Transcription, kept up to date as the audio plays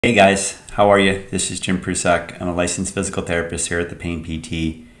Hey guys, how are you? This is Jim Prusak. I'm a licensed physical therapist here at the Pain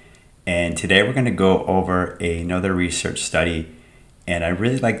PT. And today we're going to go over another research study. And I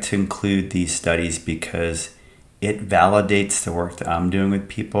really like to include these studies because it validates the work that I'm doing with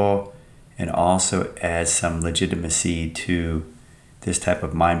people and also adds some legitimacy to this type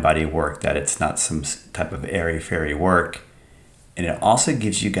of mind-body work, that it's not some type of airy-fairy work. And it also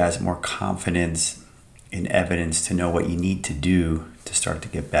gives you guys more confidence in evidence to know what you need to do to start to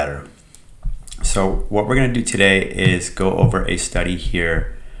get better. So what we're going to do today is go over a study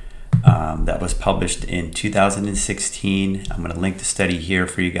here that was published in 2016. I'm going to link the study here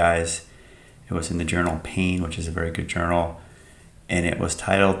for you guys. It was in the journal Pain, which is a very good journal, and it was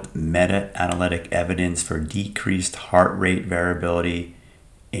titled Meta-Analytic Evidence for Decreased Heart Rate Variability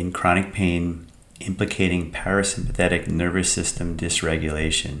in Chronic Pain Implicating Parasympathetic Nervous System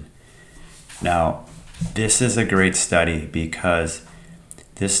Dysregulation. Now, this is a great study because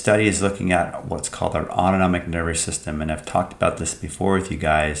this study is looking at what's called our autonomic nervous system. And I've talked about this before with you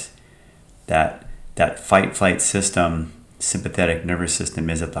guys, that fight-flight system, sympathetic nervous system,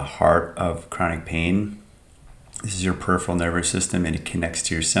 is at the heart of chronic pain. This is your peripheral nervous system, and it connects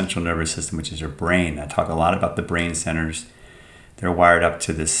to your central nervous system, which is your brain. I talk a lot about the brain centers. They're wired up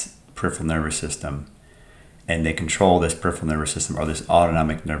to this peripheral nervous system, and they control this peripheral nervous system, or this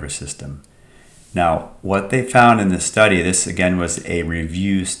autonomic nervous system. Now, what they found in this study, this again was a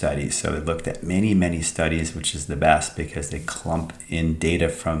review study, so they looked at many studies, which is the best because they clump in data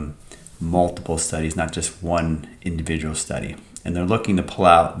from multiple studies, not just one individual study. And they're looking to pull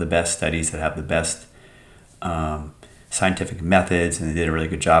out the best studies that have the best scientific methods, and they did a really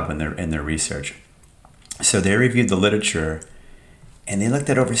good job in their research. So they reviewed the literature, and they looked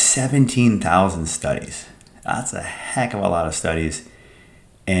at over 17,000 studies. That's a heck of a lot of studies.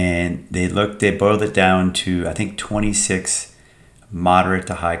 And they boiled it down to, I think, 26 moderate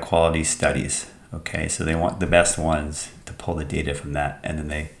to high quality studies. Okay, so they want the best ones to pull the data from that, and then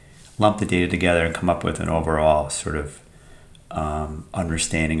they lump the data together and come up with an overall sort of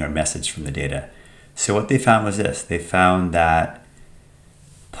understanding or message from the data. So what they found was this. They found that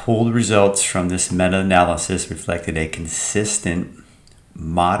pooled results from this meta-analysis reflected a consistent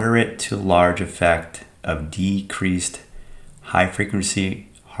moderate to large effect of decreased high-frequency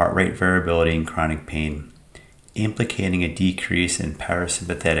heart rate variability in chronic pain, implicating a decrease in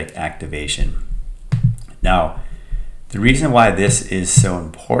parasympathetic activation. Now, the reason why this is so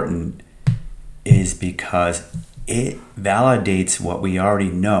important is because it validates what we already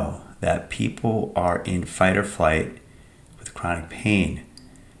know, that people are in fight or flight with chronic pain.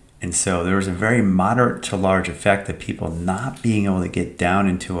 And so there was a very moderate to large effect of people not being able to get down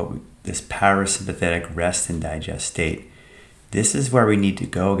into this parasympathetic rest and digest state. This is where we need to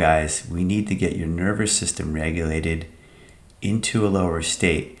go, guys. We need to get your nervous system regulated into a lower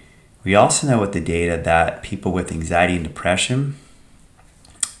state. We also know with the data that people with anxiety and depression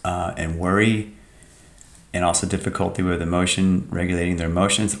and worry, and also difficulty with regulating their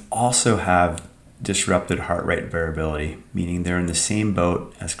emotions, also have disrupted heart rate variability, meaning they're in the same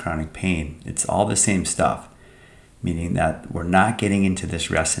boat as chronic pain. It's all the same stuff, meaning that we're not getting into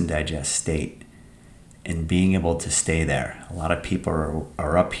this rest and digest state and being able to stay there. A lot of people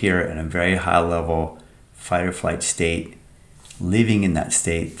are up here in a very high level fight or flight state, living in that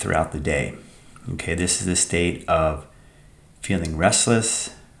state throughout the day. Okay, this is a state of feeling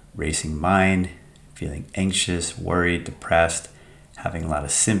restless, racing mind, feeling anxious, worried, depressed, having a lot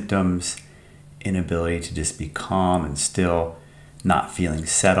of symptoms, inability to just be calm and still, not feeling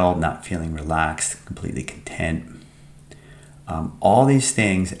settled, not feeling relaxed, completely content. All these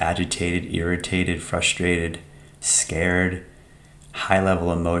things, agitated, irritated, frustrated, scared,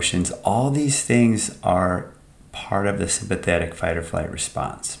 high-level emotions, all these things are part of the sympathetic fight or flight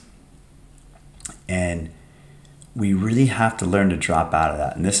response. And we really have to learn to drop out of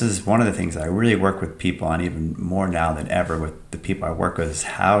that. And this is one of the things I really work with people on, even more now than ever with the people I work with, is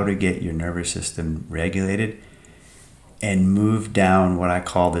how to get your nervous system regulated and move down what I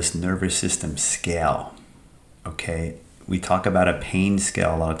call this nervous system scale. Okay, we talk about a pain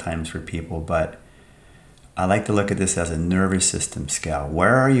scale a lot of times for people, but I like to look at this as a nervous system scale.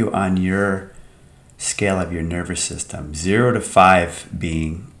 Where are you on your scale of your nervous system? 0 to 5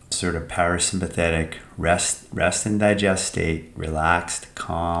 being sort of parasympathetic, rest and digest state, relaxed,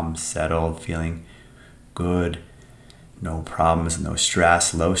 calm, settled, feeling good, no problems, no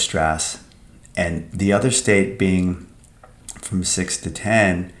stress, low stress. And the other state being from 6 to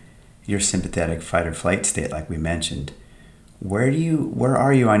 10, your sympathetic fight or flight state, like we mentioned. Where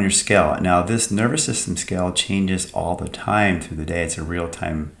are you on your scale? Now, this nervous system scale changes all the time through the day. It's a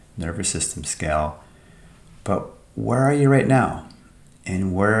real-time nervous system scale. But where are you right now?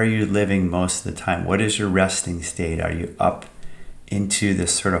 And where are you living most of the time? What is your resting state? Are you up into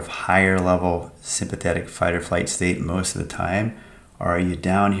this sort of higher level sympathetic fight or flight state most of the time? Or are you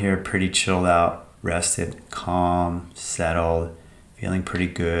down here pretty chilled out, rested, calm, settled, feeling pretty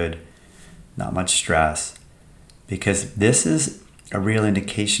good, not much stress? Because this is a real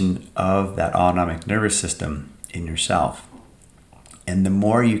indication of that autonomic nervous system in yourself. And the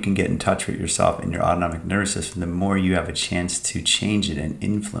more you can get in touch with yourself and your autonomic nervous system, the more you have a chance to change it and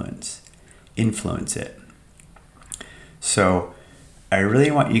influence it. So I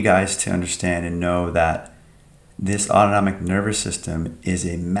really want you guys to understand and know that this autonomic nervous system is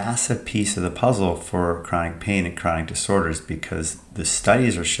a massive piece of the puzzle for chronic pain and chronic disorders, because the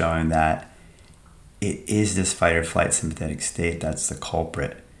studies are showing that it is this fight or flight sympathetic state that's the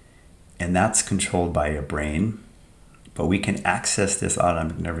culprit. And that's controlled by your brain. But we can access this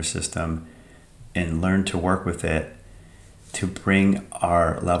autonomic nervous system and learn to work with it to bring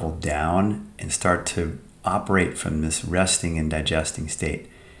our level down and start to operate from this resting and digesting state.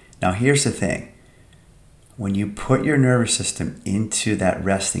 Now, here's the thing. When you put your nervous system into that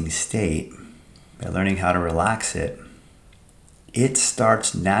resting state, by learning how to relax it, it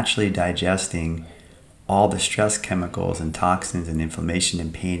starts naturally digesting all the stress chemicals and toxins and inflammation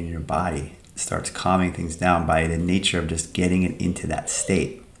and pain in your body. It starts calming things down by the nature of just getting it into that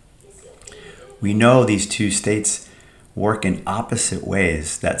state. We know these two states work in opposite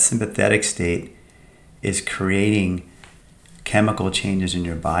ways. That sympathetic state is creating chemical changes in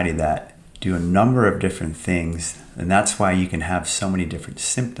your body that do a number of different things. And that's why you can have so many different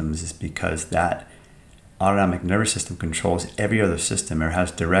symptoms, is because that autonomic nervous system controls every other system, or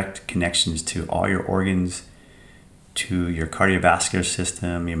has direct connections to all your organs, to your cardiovascular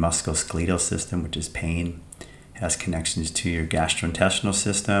system, your musculoskeletal system, which is pain. It has connections to your gastrointestinal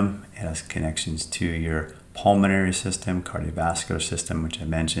system. It has connections to your pulmonary system, cardiovascular system, which I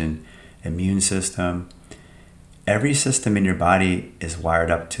mentioned, immune system. Every system in your body is wired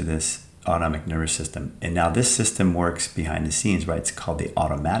up to this autonomic nervous system. And now this system works behind the scenes, right? It's called the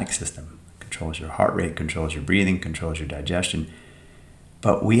automatic system. It controls your heart rate, controls your breathing, controls your digestion.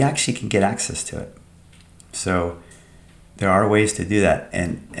 But we actually can get access to it. So there are ways to do that.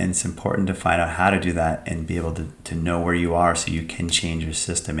 And it's important to find out how to do that and be able to know where you are so you can change your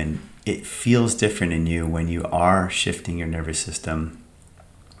system. And it feels different in you when you are shifting your nervous system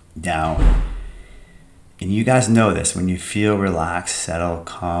down. And you guys know this, when you feel relaxed, settled,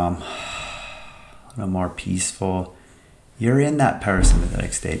 calm, a little more peaceful, you're in that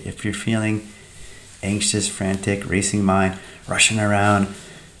parasympathetic state. If you're feeling anxious, frantic, racing mind, rushing around,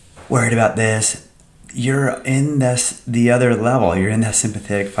 worried about this, you're in the other level. You're in that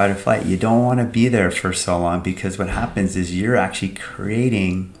sympathetic fight or flight. You don't want to be there for so long, because what happens is you're actually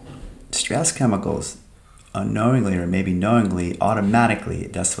creating stress chemicals unknowingly, or maybe knowingly, automatically.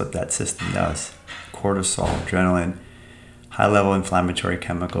 That's what that system does. Cortisol, adrenaline, high-level inflammatory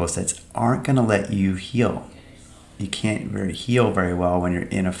chemicals that aren't going to let you heal. You can't heal very well when you're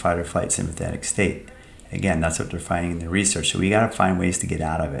in a fight or flight sympathetic state. Again, that's what they're finding in the research. So we got to find ways to get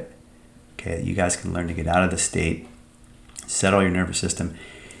out of it. Okay, you guys can learn to get out of the state, settle your nervous system,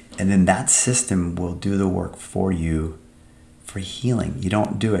 and then that system will do the work for you for healing. You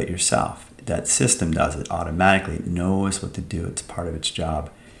don't do it yourself. That system does it automatically. It knows what to do. It's part of its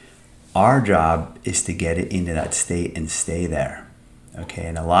job. Our job is to get it into that state and stay there. Okay,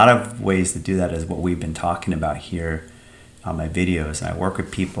 and a lot of ways to do that is what we've been talking about here on my videos. And I work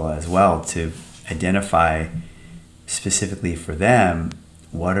with people as well to identify specifically for them,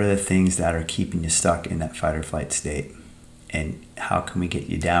 what are the things that are keeping you stuck in that fight or flight state? And how can we get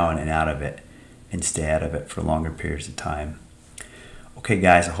you down and out of it and stay out of it for longer periods of time? Okay,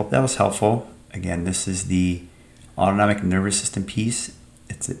 guys, I hope that was helpful. Again, this is the autonomic nervous system piece.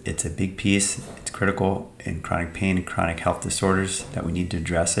 It's a big piece. It's critical in chronic pain and chronic health disorders that we need to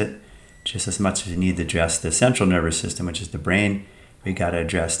address it. Just as much as we need to address the central nervous system, which is the brain, we got to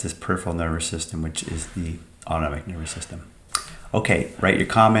address this peripheral nervous system, which is the autonomic nervous system. Okay, write your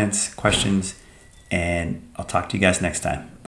comments, questions, and I'll talk to you guys next time.